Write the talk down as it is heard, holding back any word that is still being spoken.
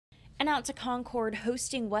out to Concord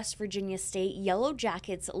hosting West Virginia State. Yellow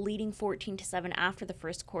Jackets leading 14-7 after the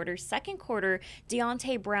first quarter. Second quarter,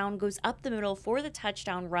 Deontay Brown goes up the middle for the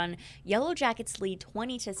touchdown run. Yellow Jackets lead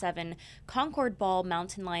 20-7. Concord ball,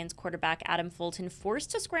 Mountain Lions quarterback Adam Fulton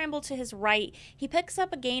forced to scramble to his right. He picks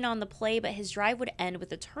up a gain on the play, but his drive would end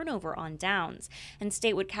with a turnover on downs. And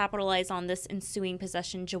State would capitalize on this ensuing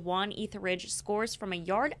possession. Jawan Etheridge scores from a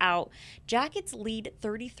yard out. Jackets lead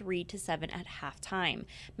 33-7 at halftime.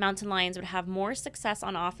 Mountain Lions would have more success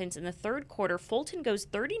on offense in the third quarter. Fulton goes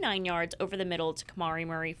 39 yards over the middle to Kamari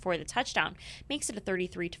Murray for the touchdown. Makes it a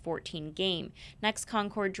 33-14 game. Next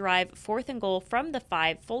Concord drive, 4th and goal from the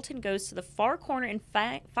 5. Fulton goes to the far corner and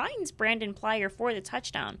finds Brandon Plyer for the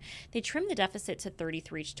touchdown. They trim the deficit to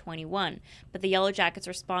 33-21. But the Yellow Jackets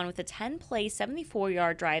respond with a 10-play,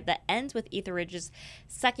 74-yard drive that ends with Etheridge's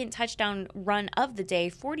second touchdown run of the day,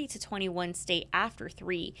 40-21 State after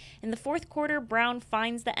 3. In the fourth quarter, Brown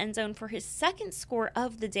finds the end zone for his second score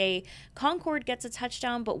of the day. Concord gets a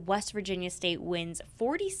touchdown, but West Virginia State wins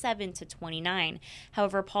 47-29.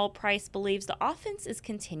 However, Paul Price believes the offense is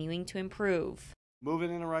continuing to improve.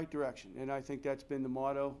 Moving in the right direction, and I think that's been the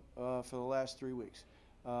motto for the last 3 weeks,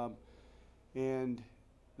 and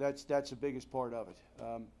that's the biggest part of it.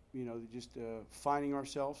 Just finding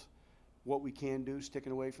ourselves, what we can do,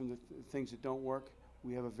 sticking away from the things that don't work.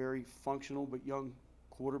 We have a very functional but young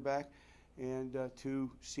quarterback, and 2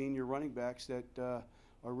 senior running backs that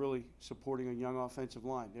are really supporting a young offensive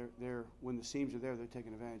line. They're when the seams are there, they're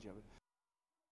taking advantage of it.